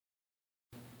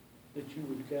that you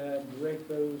would guide and direct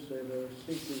those that are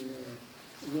seeking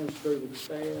administrative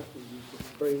staff, and you could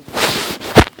pray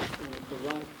the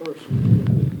right person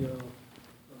to be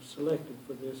selected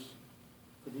for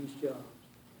these jobs.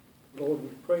 Lord, we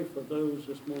pray for those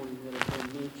this morning that have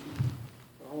been mentioned,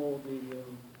 all the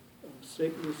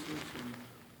sicknesses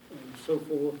and so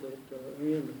forth that are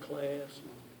in the class.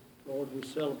 And Lord, we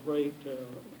celebrate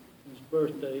his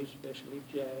birthday, especially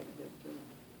Jack, that's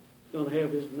going to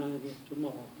have his 90th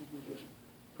tomorrow. We just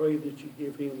pray that you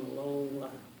give him a long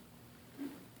life.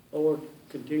 Lord,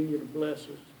 continue to bless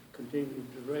us, continue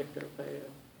to direct our path,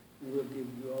 and we'll give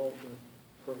you all the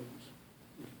praise.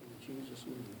 In Jesus'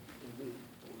 name, amen.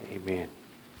 Amen.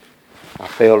 I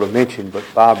failed to mention, but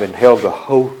Bob and Helga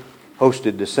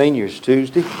hosted the seniors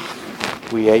Tuesday.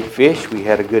 We ate fish. We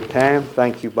had a good time.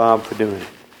 Thank you, Bob, for doing it.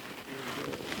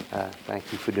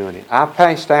 Thank you for doing it. I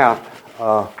passed out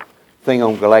a thing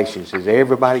on Galatians. Has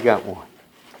everybody got one?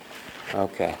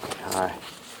 Okay. All right.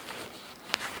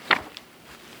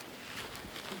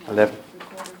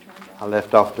 I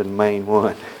left off the main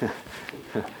one.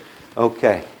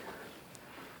 Okay.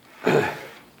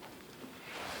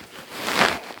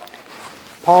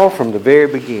 Paul, from the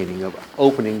very beginning of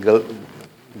opening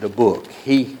the book,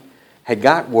 he had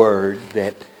got word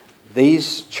that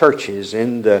these churches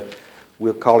in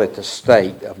we'll call it the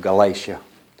state of Galatia,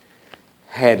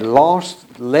 had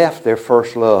left their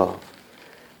first love,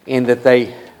 in that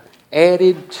they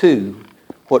added to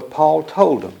what Paul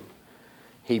told them.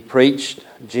 He preached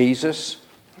Jesus,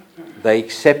 they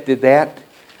accepted that,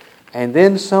 and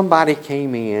then somebody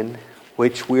came in,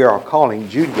 which we are calling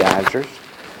Judaizers,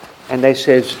 and they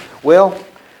says, well,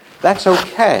 that's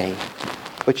okay,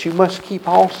 but you must keep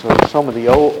also some of the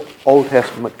Old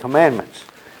Testament commandments,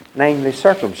 namely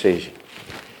circumcision.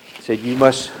 He said you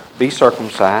must be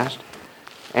circumcised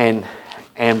and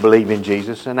believe in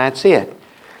Jesus, and that's it.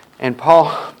 And Paul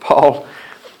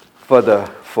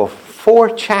for 4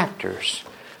 chapters,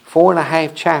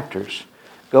 4.5 chapters,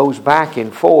 goes back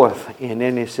and forth, and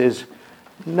then he says,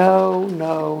 no.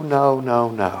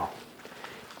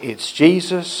 It's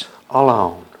Jesus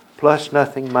alone, plus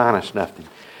nothing, minus nothing.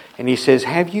 And he says,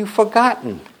 have you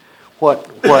forgotten what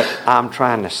I'm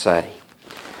trying to say?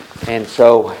 And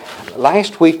so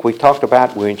last week we talked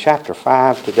about, we're in chapter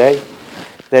 5 today,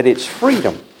 that it's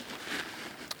freedom.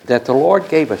 That the Lord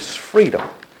gave us freedom.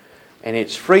 And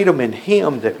it's freedom in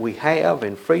Him that we have,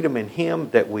 and freedom in Him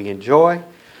that we enjoy.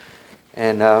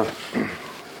 And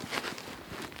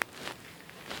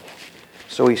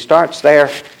so he starts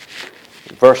there.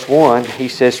 Verse 1, he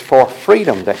says, for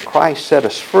freedom that Christ set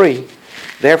us free,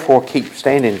 therefore keep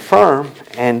standing firm,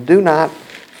 and do not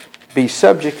be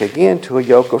subject again to a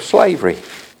yoke of slavery.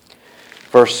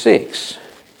 Verse 6,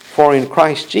 for in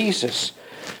Christ Jesus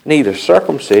neither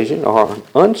circumcision or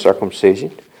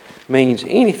uncircumcision means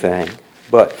anything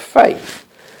but faith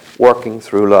working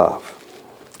through love.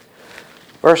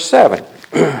 Verse 7,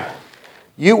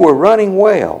 you were running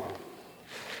well.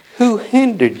 Who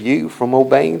hindered you from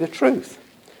obeying the truth?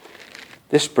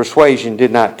 This persuasion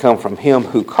did not come from him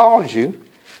who called you.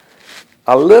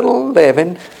 A little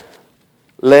leaven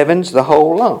leavens the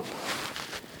whole lump.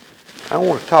 I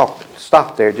want to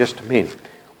stop there just a minute.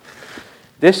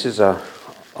 This is a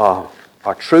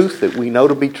truth that we know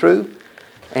to be true,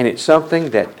 and it's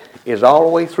something that is all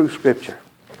the way through Scripture.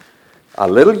 A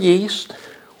little yeast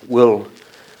will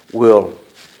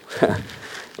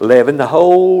leaven the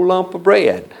whole lump of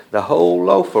bread, the whole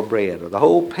loaf of bread, or the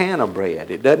whole pan of bread.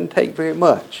 It doesn't take very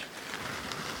much.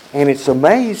 And it's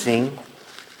amazing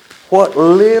what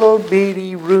little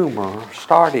bitty rumor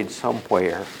started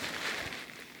somewhere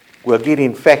will get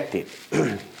infected.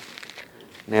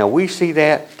 Now we see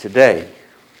that today.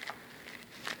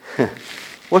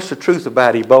 What's the truth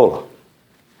about Ebola?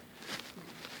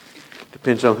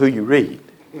 Depends on who you read.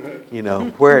 You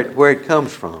know, where it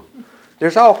comes from.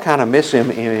 There's all kind of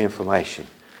misinformation.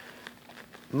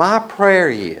 My prayer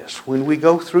is, when we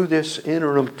go through this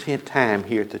interim time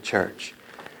here at the church,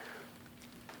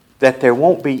 that there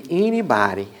won't be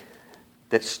anybody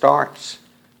that starts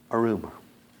a rumor.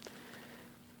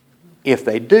 If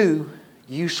they do,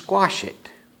 you squash it.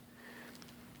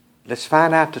 Let's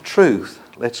find out the truth.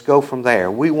 Let's go from there.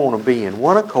 We want to be in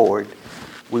one accord.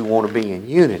 We want to be in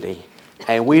unity.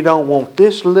 And we don't want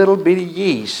this little bitty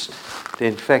yeast to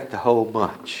infect the whole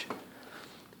bunch.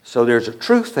 So there's a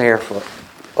truth there for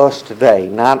us today,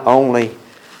 not only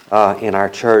in our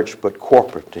church, but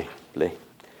corporately.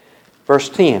 Verse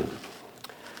 10,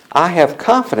 I have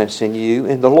confidence in you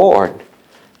in the Lord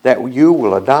that you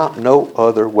will adopt no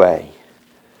other way.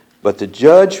 But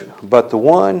the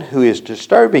one who is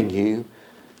disturbing you,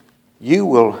 you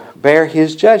will bear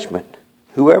his judgment.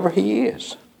 whoever he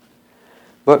is.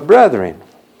 But brethren,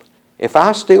 if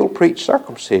I still preach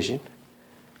circumcision,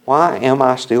 why am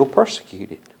I still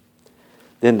persecuted?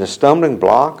 Then the stumbling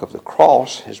block of the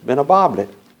cross has been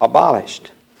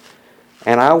abolished.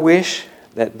 And I wish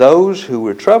that those who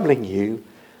were troubling you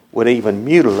would even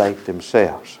mutilate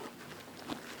themselves.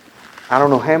 I don't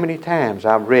know how many times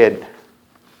I've read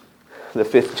the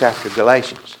 5th chapter of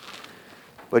Galatians.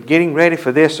 But getting ready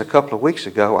for this a couple of weeks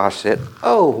ago, I said,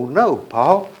 oh no,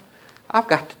 Paul, I've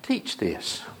got to teach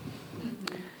this.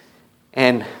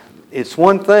 And it's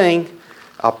one thing,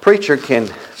 a preacher can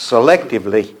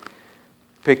selectively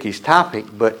pick his topic,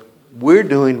 but we're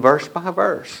doing verse by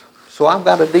verse. So I've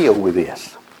got to deal with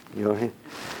this. You know,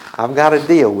 I've got to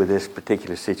deal with this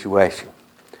particular situation.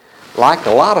 Like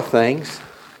a lot of things,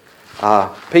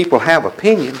 people have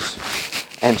opinions,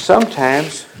 and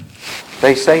sometimes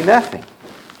they say nothing.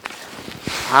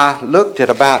 I looked at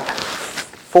about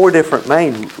 4 different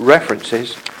main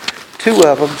references. 2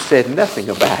 of them said nothing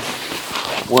about it.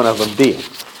 1 of them did.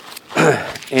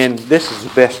 And this is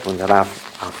the best one that I've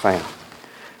found.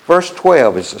 Verse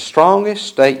 12 is the strongest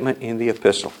statement in the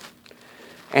epistle.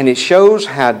 And it shows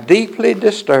how deeply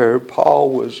disturbed Paul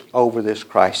was over this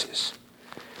crisis.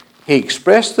 He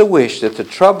expressed the wish that the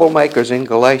troublemakers in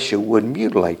Galatia would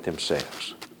mutilate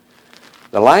themselves.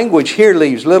 The language here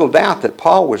leaves little doubt that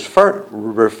Paul was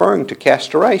referring to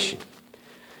castration.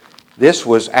 This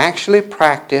was actually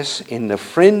practiced in the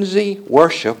frenzy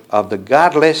worship of the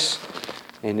godless,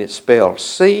 and it's spelled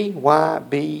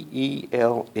Cybele,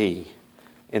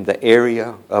 in the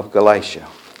area of Galatia.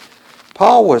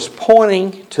 Paul was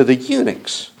pointing to the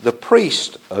eunuchs, the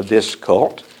priests of this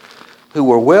cult, who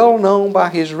were well known by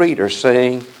his readers,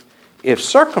 saying, if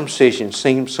circumcision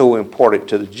seems so important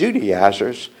to the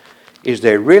Judaizers, is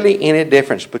there really any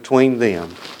difference between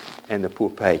them and the poor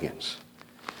pagans?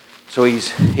 So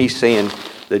he's saying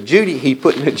he's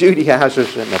putting the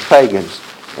Judaizers and the pagans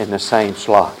in the same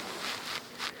slot.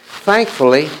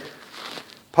 Thankfully,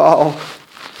 Paul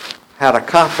had a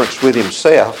conference with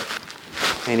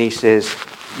himself, and he says,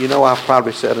 you know, I've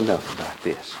probably said enough about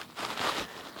this.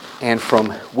 And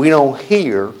we don't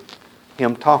hear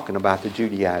him talking about the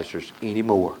Judaizers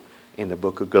anymore in the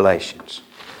book of Galatians.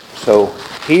 So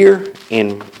here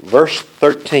in verse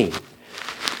 13,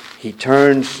 he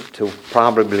turns to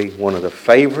probably one of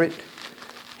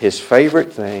his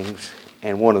favorite things,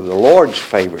 and one of the Lord's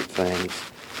favorite things,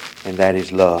 and that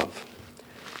is love.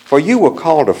 For you were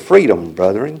called to freedom,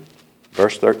 brethren,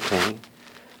 verse 13.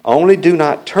 Only do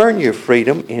not turn your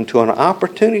freedom into an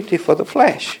opportunity for the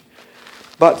flesh,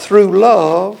 but through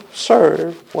love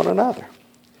serve one another.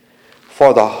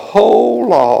 For the whole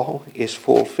law is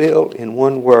fulfilled in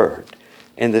one word,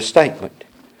 in the statement,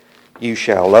 you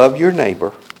shall love your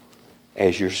neighbor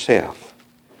as yourself.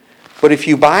 But if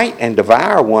you bite and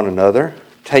devour one another,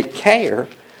 take care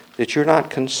that you're not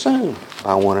consumed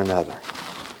by one another.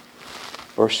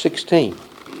 Verse 16.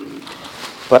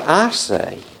 But I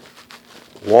say,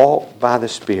 walk by the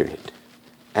Spirit,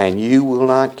 and you will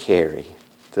not carry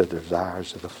the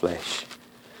desires of the flesh.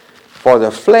 For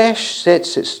the flesh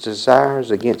sets its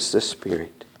desires against the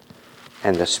Spirit,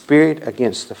 and the Spirit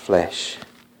against the flesh.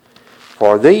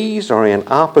 For these are in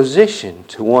opposition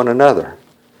to one another,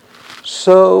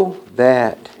 so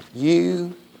that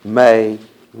you may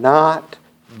not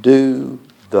do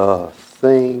the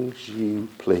things you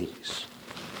please.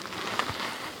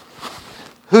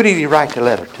 Who did he write the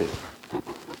letter to?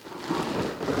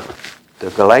 The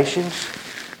Galatians,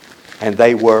 and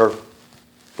they were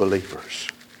believers.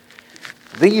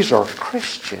 These are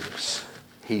Christians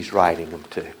he's writing them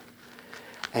to.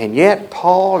 And yet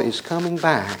Paul is coming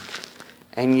back,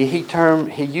 and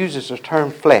he uses the term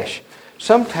flesh.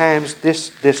 Sometimes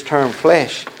this term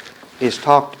flesh is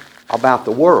talked about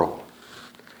the world.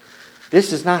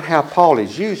 This is not how Paul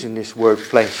is using this word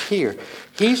flesh here.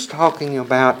 He's talking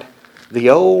about the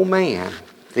old man,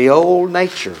 the old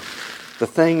nature, the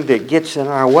thing that gets in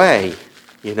our way,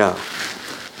 you know.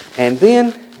 And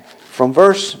then from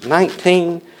verse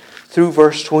 19 through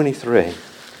verse 23,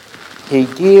 he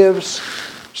gives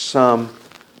some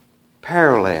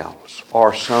parallels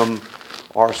or some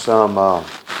cause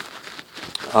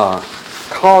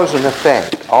and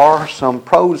effect, or some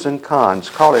pros and cons.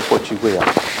 Call it what you will.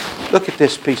 Look at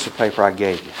this piece of paper I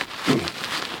gave you.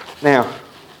 Now,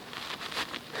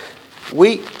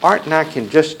 Art and I can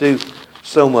just do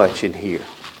so much in here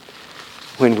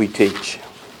when we teach.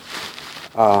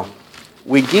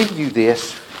 We give you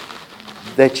this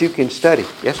that you can study.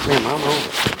 Yes, ma'am, I'm on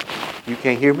it. You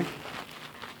can't hear me?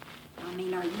 I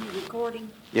mean, are you recording?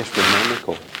 Yes, ma'am, I'm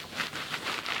recording.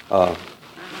 I have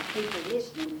people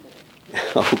listening.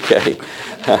 Okay.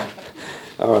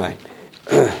 All right.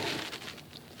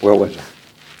 Where was I?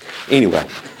 Anyway,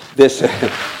 this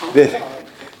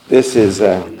is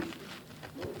a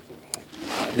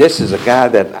guy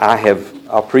that I have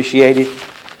appreciated,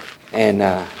 and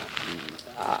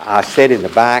I said in the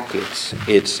back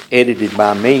it's edited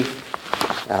by me.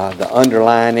 The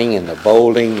underlining and the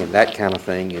bolding and that kind of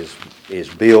thing is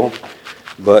Bill,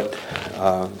 but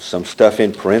some stuff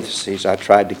in parentheses I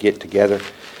tried to get together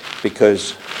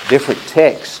because different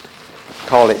texts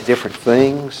call it different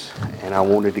things, and I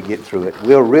wanted to get through it.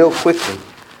 We'll real quickly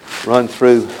run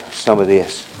through some of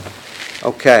this.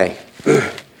 Okay.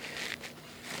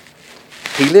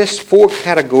 He lists 4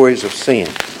 categories of sin.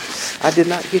 I did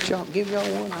not give y'all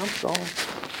one. I'm sorry.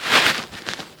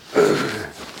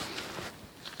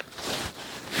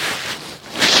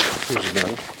 Here's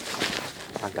another.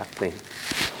 I got a pen.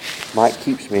 Mike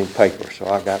keeps me in paper, so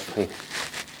I got a pen.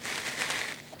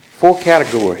 4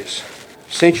 categories: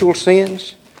 sensual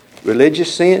sins,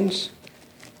 religious sins,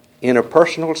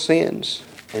 interpersonal sins,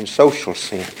 and social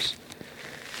sins.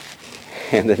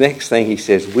 And the next thing he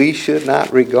says, we should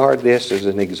not regard this as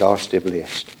an exhaustive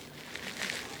list.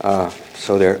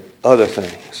 So there are other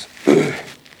things.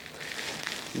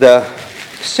 The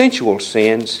sensual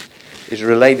sins is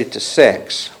related to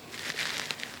sex.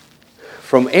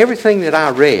 From everything that I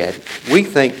read, we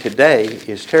think today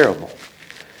is terrible.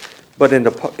 But in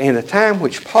the time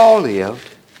which Paul lived,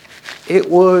 it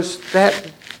was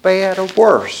that bad or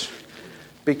worse,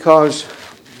 because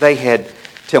they had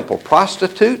temple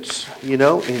prostitutes, in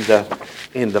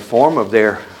the form of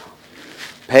their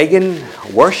pagan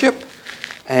worship,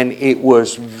 and it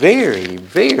was very,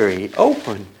 very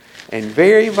open and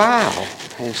very vile.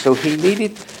 And so he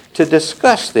needed to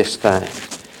discuss this thing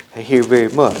here very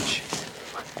much.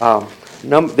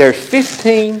 There's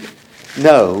 15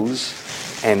 no's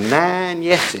and 9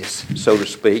 yeses, so to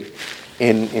speak,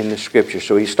 in the Scripture.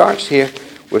 So he starts here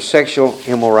with sexual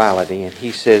immorality, and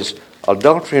he says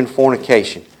adultery and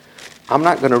fornication. I'm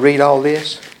not going to read all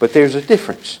this, but there's a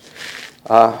difference.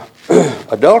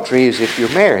 Adultery is if you're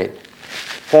married.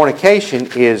 Fornication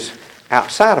is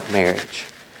outside of marriage,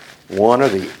 one or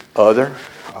the other.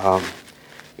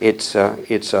 It's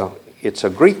a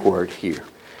Greek word here.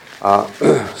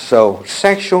 So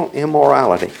sexual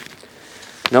immorality.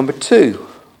 Number 2,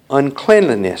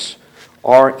 uncleanliness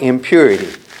or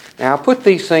impurity. Now I put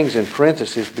these things in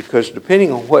parentheses because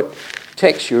depending on what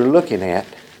text you're looking at,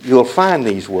 you'll find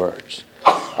these words.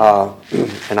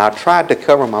 And I tried to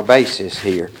cover my bases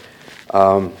here.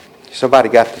 Somebody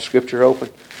got the Scripture open?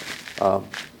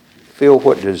 Phil,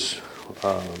 what does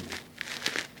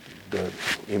the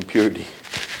impurity,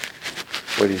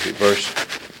 what is it, verse?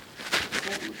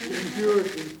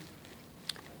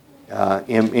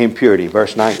 Impurity,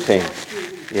 verse 19.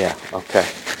 Yeah, okay.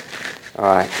 All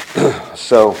right.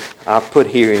 So I put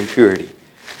here impurity.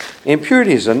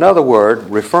 Impurity is another word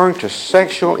referring to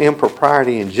sexual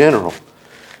impropriety in general.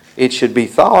 It should be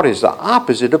thought as the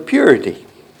opposite of purity.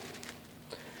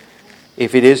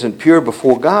 If it isn't pure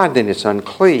before God, then it's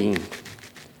unclean.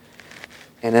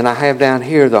 And then I have down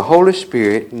here, the Holy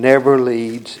Spirit never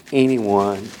leads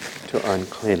anyone to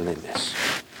uncleanliness.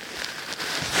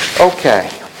 Okay.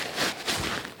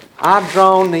 I've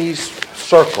drawn these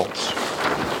circles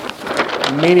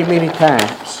many, many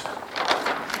times.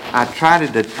 I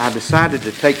decided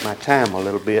to take my time a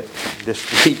little bit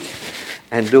this week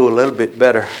and do a little bit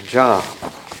better job.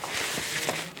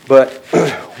 But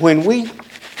when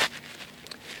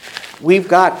we've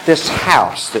got this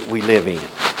house that we live in,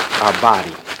 our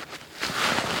body,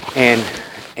 and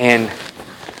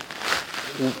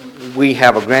we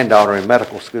have a granddaughter in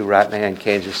medical school right now in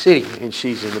Kansas City, and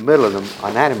she's in the middle of the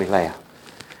anatomy lab,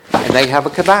 and they have a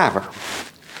cadaver,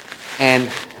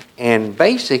 and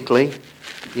basically,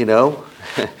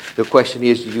 the question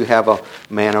is, do you have a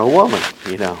man or a woman?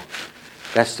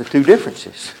 That's the 2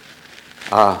 differences.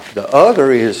 The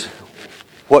other is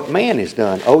what man has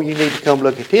done. Oh, you need to come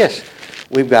look at this.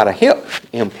 We've got a hip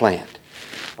implant.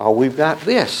 Or we've got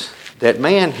this that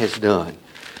man has done.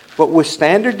 But with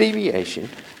standard deviation,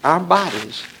 our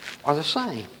bodies are the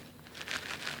same.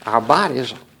 Our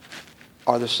bodies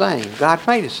are the same. God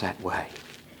made us that way.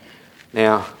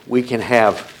 Now, we can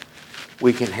have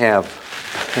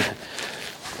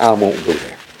I won't go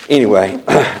there. Anyway,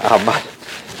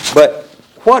 but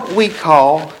what we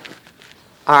call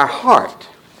our heart.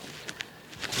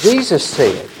 Jesus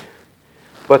said,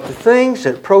 but the things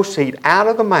that proceed out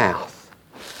of the mouth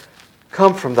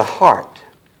come from the heart,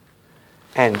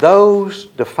 and those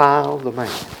defile the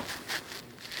man.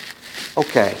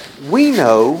 Okay, we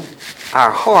know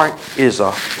our heart is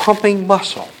a pumping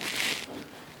muscle.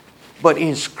 But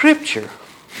in Scripture,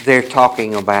 they're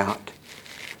talking about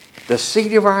the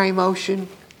seat of our emotion,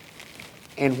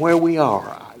 and where we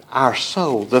are, our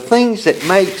soul, the things that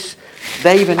makes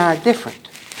Dave and I different.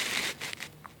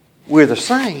 We're the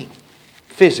same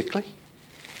physically,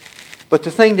 but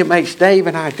the thing that makes Dave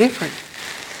and I different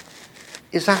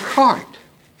is our heart,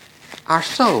 our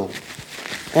soul.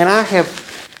 And I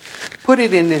have put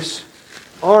it in this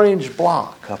orange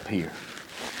block up here.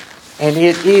 And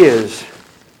it is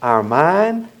our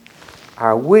mind,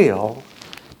 our will,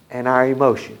 and our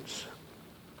emotions.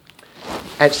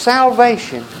 At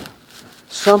salvation,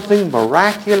 something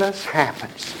miraculous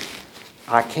happens.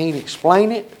 I can't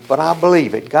explain it, but I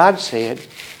believe it. God said,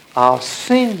 I'll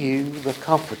send you the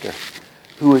Comforter,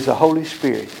 who is the Holy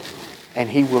Spirit, and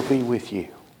He will be with you.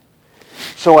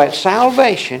 So at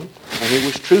salvation, and it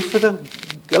was true for the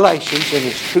Galatians, and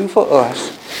it's true for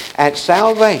us, at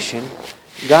salvation,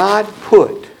 God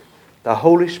put the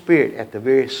Holy Spirit at the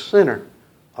very center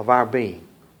of our being.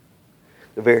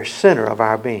 The very center of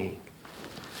our being.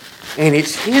 And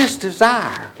it's His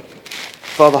desire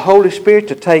for the Holy Spirit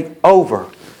to take over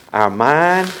our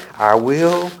mind, our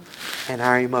will, and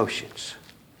our emotions.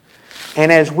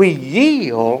 And as we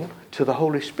yield to the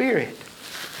Holy Spirit,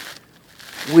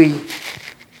 we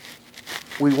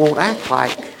won't act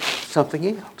like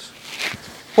something else.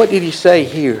 What did He say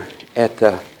here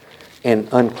in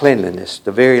uncleanliness,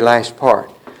 the very last part?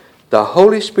 The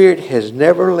Holy Spirit has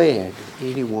never led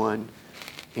anyone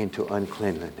into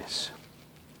uncleanliness.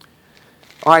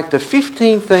 All right, the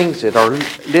 15 things that are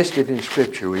listed in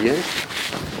Scripture is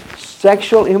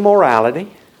sexual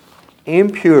immorality,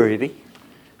 impurity,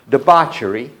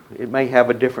 debauchery, it may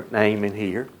have a different name in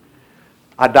here,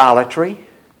 idolatry,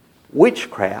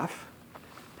 witchcraft,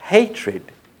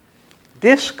 hatred,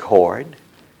 discord,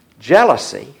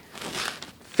 jealousy,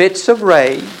 fits of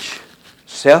rage,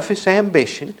 selfish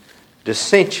ambition,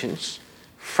 dissensions,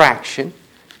 fraction,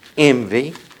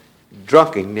 envy,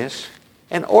 drunkenness,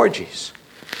 and orgies.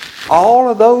 All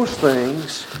of those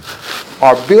things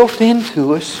are built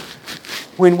into us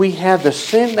when we have the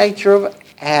sin nature of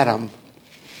Adam.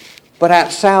 But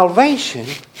at salvation,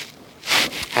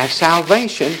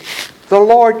 the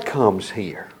Lord comes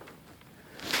here.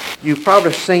 You've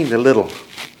probably seen the little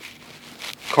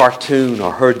cartoon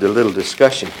or heard the little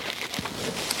discussion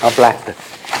about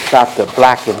the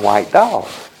black and white dog,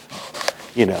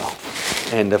 you know.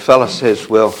 And the fellow says,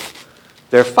 well,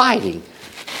 they're fighting,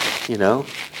 you know.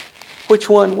 Which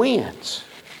one wins?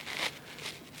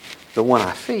 The one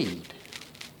I feed.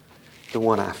 The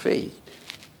one I feed.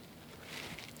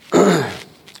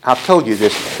 I've told you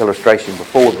this illustration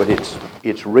before, but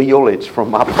it's real. It's from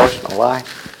my personal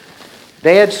life.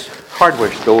 Dad's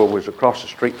hardware store was across the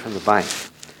street from the bank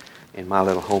in my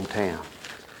little hometown.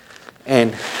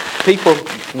 And people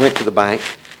went to the bank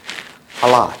a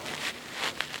lot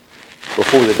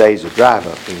before the days of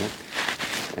drive-up then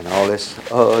and all this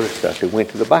other stuff. They went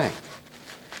to the bank.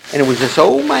 And it was this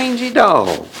old mangy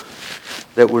dog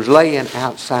that was laying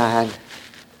outside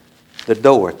the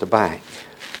door at the bank.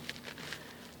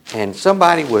 And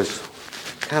somebody was,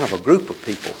 kind of a group of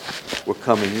people were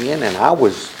coming in, and I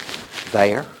was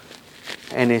there.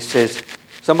 And it says,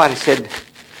 somebody said,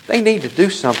 they need to do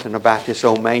something about this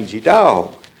old mangy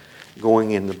dog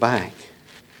going in the bank.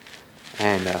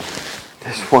 And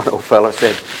this one old fella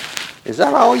said, is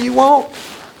that all you want?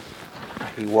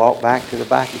 He walked back to the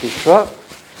back of his truck,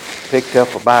 picked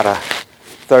up about a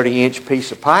 30-inch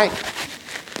piece of pipe,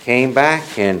 came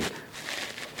back and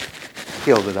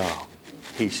killed the dog.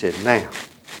 He said, now,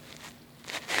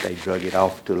 they drug it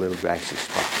off to a little grassy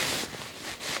spot.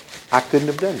 I couldn't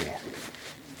have done that.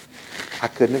 I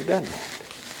couldn't have done that.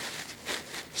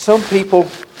 Some people,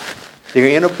 their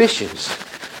inhibitions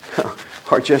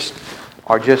are just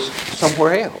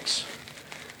somewhere else.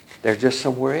 They're just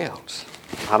somewhere else.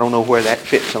 I don't know where that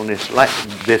fits on this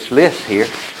list here.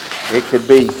 It could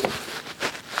be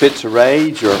fits of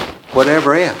rage or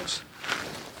whatever else.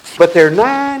 But there are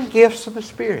 9 gifts of the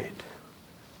Spirit.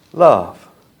 Love,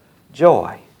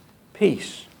 joy,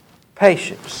 peace,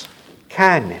 patience,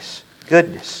 kindness,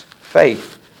 goodness,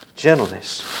 faith,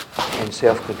 gentleness, and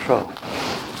self-control.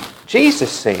 Jesus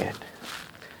said,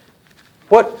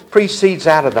 what proceeds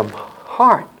out of the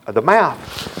heart, or the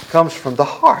mouth, comes from the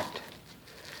heart.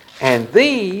 And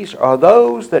these are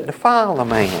those that defile a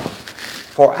man.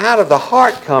 For out of the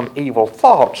heart come evil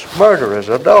thoughts, murderers,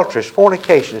 adulterers,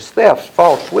 fornications, thefts,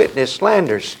 false witness,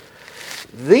 slanders.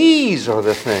 These are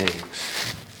the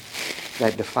things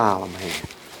that defile a man.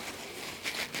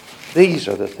 These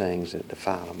are the things that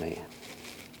defile a man.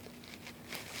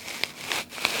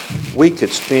 We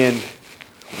could spend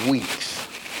weeks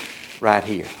right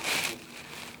here.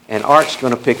 And Art's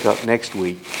going to pick up next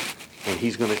week And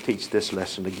he's going to teach this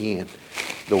lesson again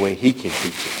the way he can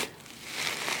teach it.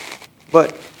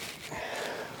 But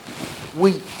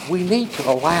we need to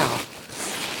allow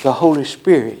the Holy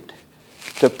Spirit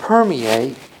to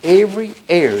permeate every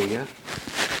area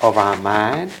of our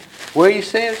mind. Where he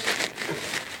says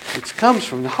it comes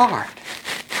from the heart.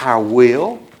 Our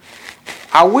will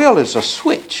is a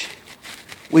switch.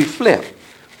 We flip.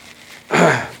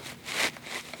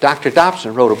 Dr.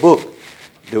 Dobson wrote a book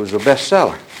that was a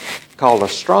bestseller called A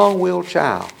Strong-Willed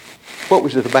Child. What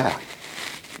was it about?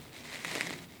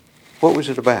 What was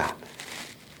it about?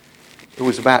 It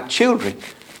was about children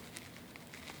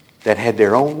that had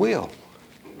their own will.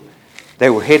 They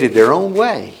were headed their own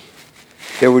way.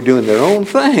 They were doing their own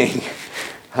thing.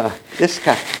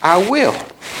 Our will.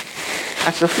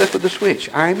 That's the flip of the switch.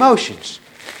 Our emotions.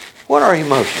 What are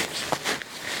emotions?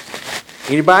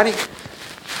 Anybody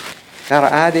got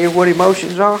an idea what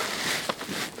emotions are?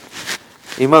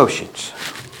 Emotions.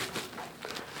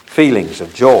 Feelings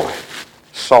of joy,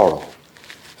 sorrow,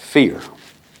 fear,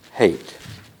 hate.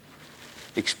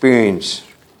 Experience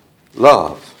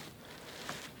love.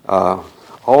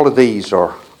 All of these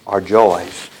are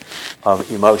joys of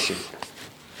emotion.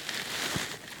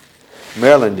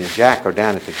 Marilyn and Jack are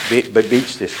down at the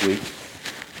beach this week.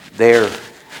 They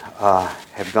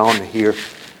have gone to hear,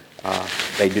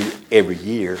 they do every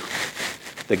year.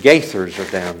 The Gaithers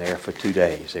are down there for 2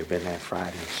 days. They've been there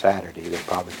Friday and Saturday. They're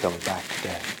probably coming back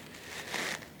today.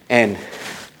 And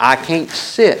I can't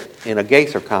sit in a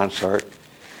Gaither concert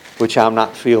which I'm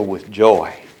not filled with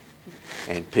joy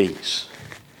and peace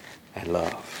and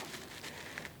love.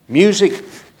 Music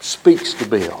speaks to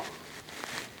Bill.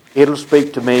 It'll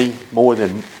speak to me more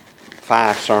than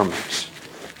 5 sermons.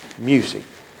 Music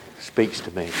speaks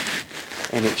to me.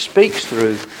 And it speaks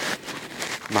through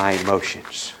my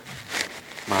emotions.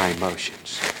 My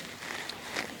emotions.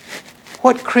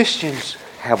 What Christians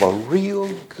have a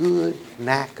real good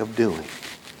knack of doing.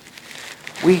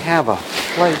 We have a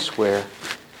place where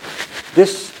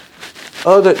this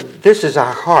is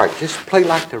our heart. Just play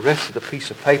like the rest of the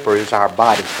piece of paper is our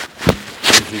body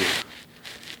in here.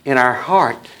 In our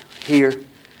heart here,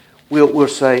 we'll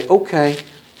say, okay,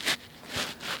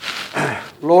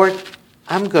 Lord,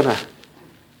 I'm going to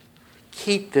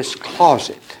keep this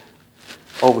closet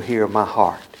over here in my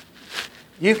heart.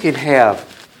 You can have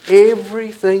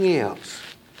everything else,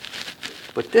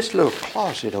 but this little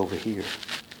closet over here,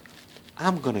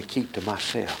 I'm going to keep to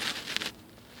myself.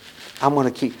 I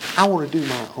want to do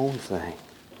my own thing.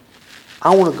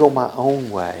 I want to go my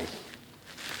own way.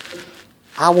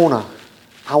 I want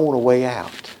a way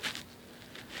out.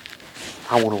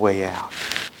 I want a way out.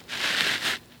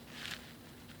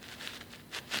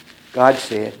 God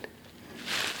said,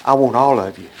 I want all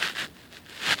of you,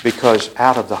 because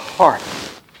out of the heart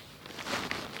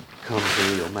comes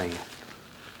the real man.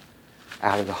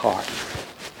 Out of the heart.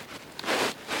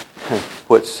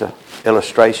 What's the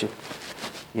illustration?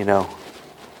 You know,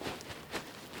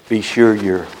 be sure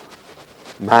your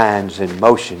mind's in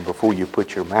motion before you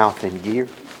put your mouth in gear.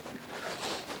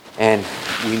 And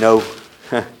we know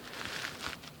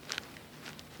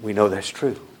that's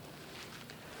true.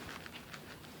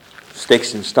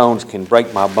 Sticks and stones can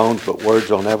break my bones, but words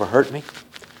will never hurt me.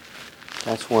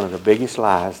 That's one of the biggest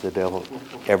lies the devil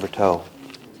ever told.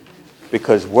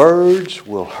 Because words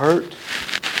will hurt,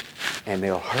 and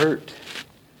they'll hurt,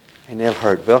 and they'll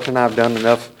hurt. Bill and I have done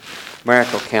enough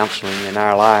marital counseling in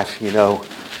our life,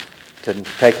 to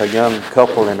take a young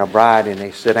couple and a bride, and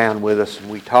they sit down with us and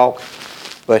we talk.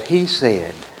 But he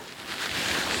said,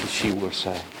 she will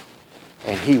say,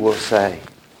 and he will say,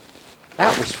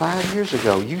 that was 5 years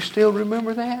ago. You still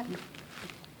remember that?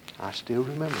 I still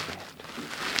remember that.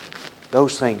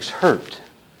 Those things hurt,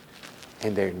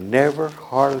 and they're never,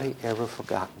 hardly ever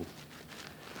forgotten.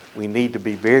 We need to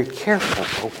be very careful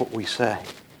of what we say.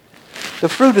 The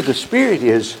fruit of the Spirit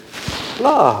is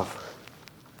love.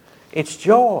 It's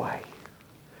joy.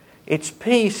 It's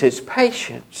peace. It's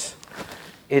patience.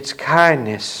 It's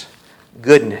kindness,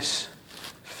 goodness,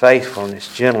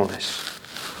 faithfulness, gentleness,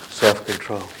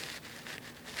 self-control.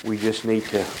 We just need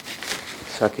to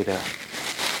suck it up.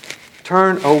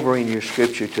 Turn over in your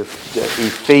scripture to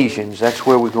Ephesians. That's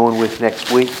where we're going with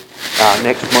next week,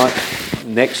 next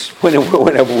month,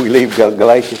 whenever we leave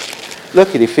Galatians.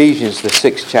 Look at Ephesians, the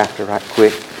 6th chapter right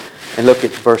quick, and look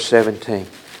at verse 17.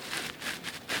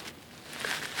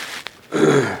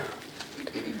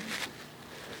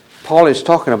 Paul is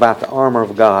talking about the armor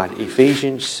of God.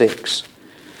 Ephesians 6.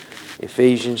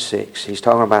 Ephesians 6. He's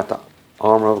talking about the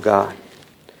armor of God.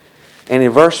 And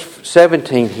in verse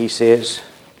 17 he says,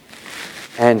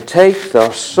 and take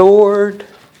the sword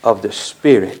of the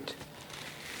Spirit,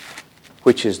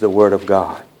 which is the Word of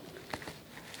God.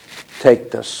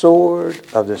 Take the sword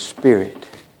of the Spirit,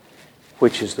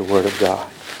 which is the Word of God.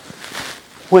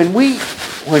 When we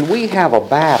have a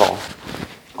battle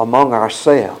among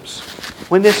ourselves,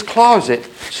 when this closet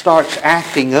starts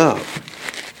acting up,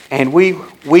 and we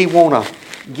want to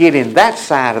get in that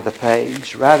side of the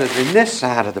page rather than this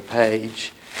side of the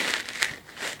page,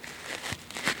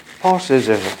 Paul says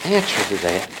there's an answer to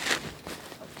that.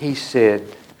 He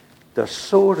said, the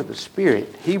sword of the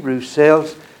Spirit, Hebrews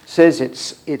says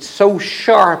it's so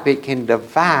sharp it can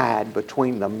divide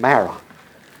between the marrow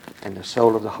and the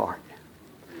soul of the heart.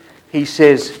 He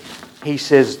says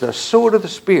the sword of the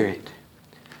Spirit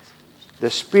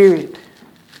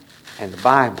and the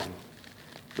Bible,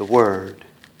 the Word,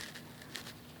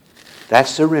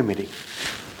 that's the remedy.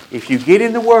 If you get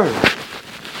in the Word,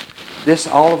 this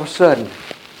all of a sudden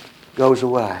goes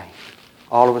away.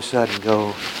 All of a sudden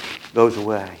goes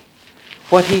away.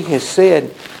 What he has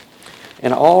said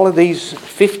in all of these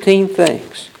 15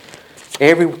 things,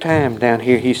 every time down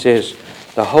here he says,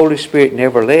 the Holy Spirit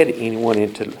never led anyone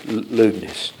into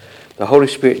lewdness. The Holy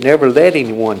Spirit never led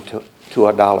anyone to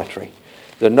idolatry.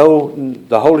 The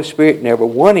Holy Spirit never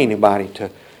won anybody to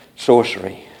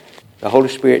sorcery. The Holy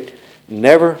Spirit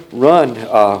never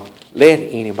led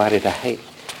anybody to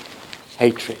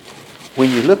hatred. When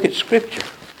you look at Scripture,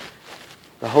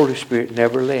 the Holy Spirit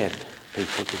never led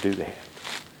people to do that.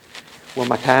 Well,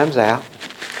 my time's out,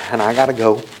 and I got to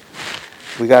go.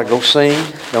 We got to go sing,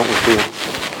 don't we, Phil?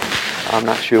 I'm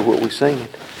not sure what we're singing.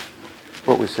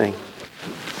 What we sing?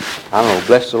 I don't know.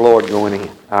 Bless the Lord going in.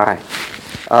 All right.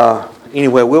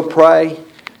 Anyway, we'll pray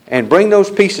and bring those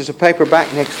pieces of paper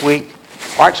back next week.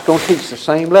 Art's going to teach the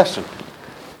same lesson,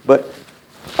 but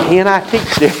he and I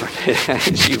teach different,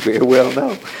 as you very well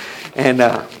know,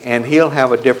 and he'll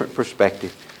have a different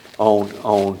perspective on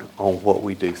what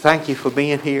we do. Thank you for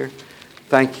being here.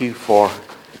 Thank you for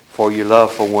your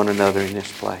love for one another in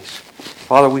this place.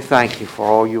 Father, we thank you for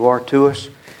all you are to us.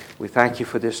 We thank you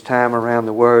for this time around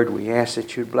the Word. We ask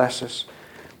that you'd bless us.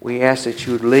 We ask that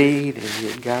you'd lead and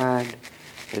you'd guide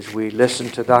as we listen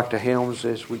to Dr. Helms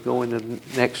as we go into the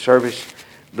next service.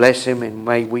 Bless him, and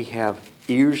may we have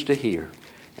ears to hear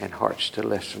and hearts to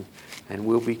listen, and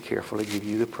we'll be careful to give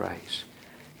you the praise.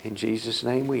 In Jesus'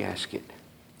 name we ask it.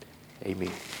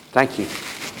 Amen. Thank you.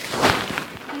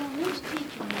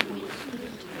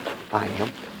 I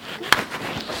am.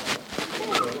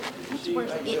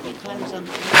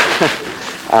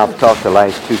 I've taught the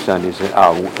last two Sundays,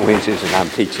 Wednesdays, and I'm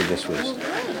teaching this week.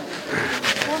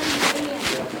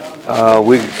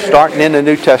 We're starting in the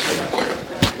New Testament.